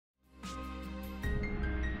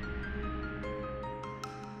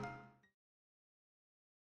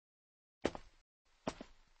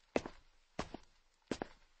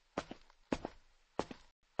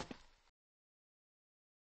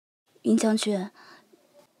云将军，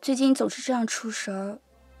最近总是这样出神儿，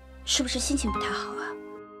是不是心情不太好啊？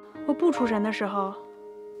我不出神的时候，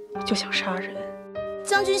就想杀人。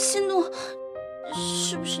将军息怒，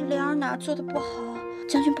是不是莲儿哪做的不好？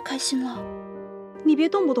将军不开心了？你别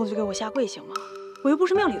动不动就给我下跪行吗？我又不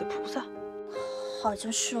是庙里的菩萨。好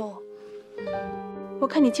像是哦。我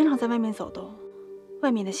看你经常在外面走动，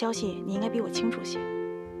外面的消息你应该比我清楚些，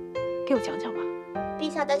给我讲讲吧。陛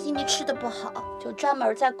下担心您吃的不好，就专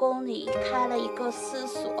门在宫里开了一个私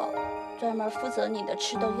所，专门负责你的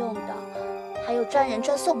吃的用的，还有专人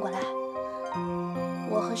专送过来。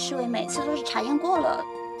我和侍卫每次都是查验过了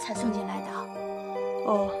才送进来的。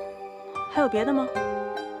哦，还有别的吗？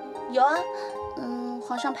有啊，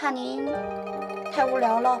皇上怕您太无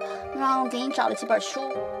聊了，让给你找了几本书，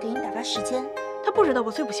给你打发时间。他不知道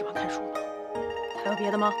我最不喜欢看书吗？还有别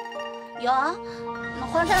的吗？有啊，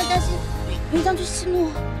皇上担心云将军息怒，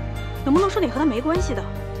能不能说点和他没关系的？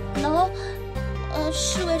能，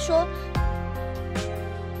侍卫说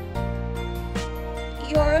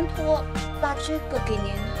有人托我把这个给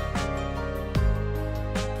您。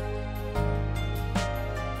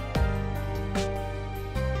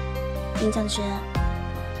云将军，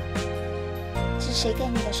是谁给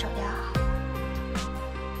你的手镣？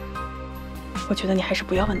我觉得你还是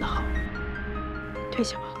不要问的好。退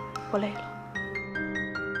下吧，我累了。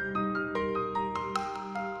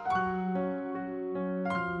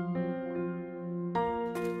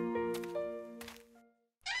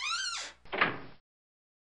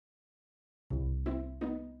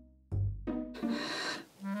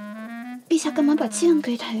陛下干嘛把剑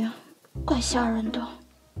给他呀？怪吓人的。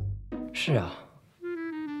是啊，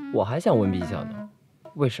我还想问陛下呢，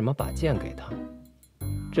为什么把剑给他？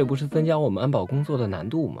这不是增加我们安保工作的难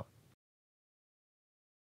度吗？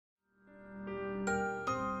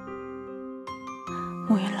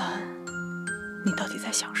暮云岚，你到底在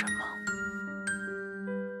想什么？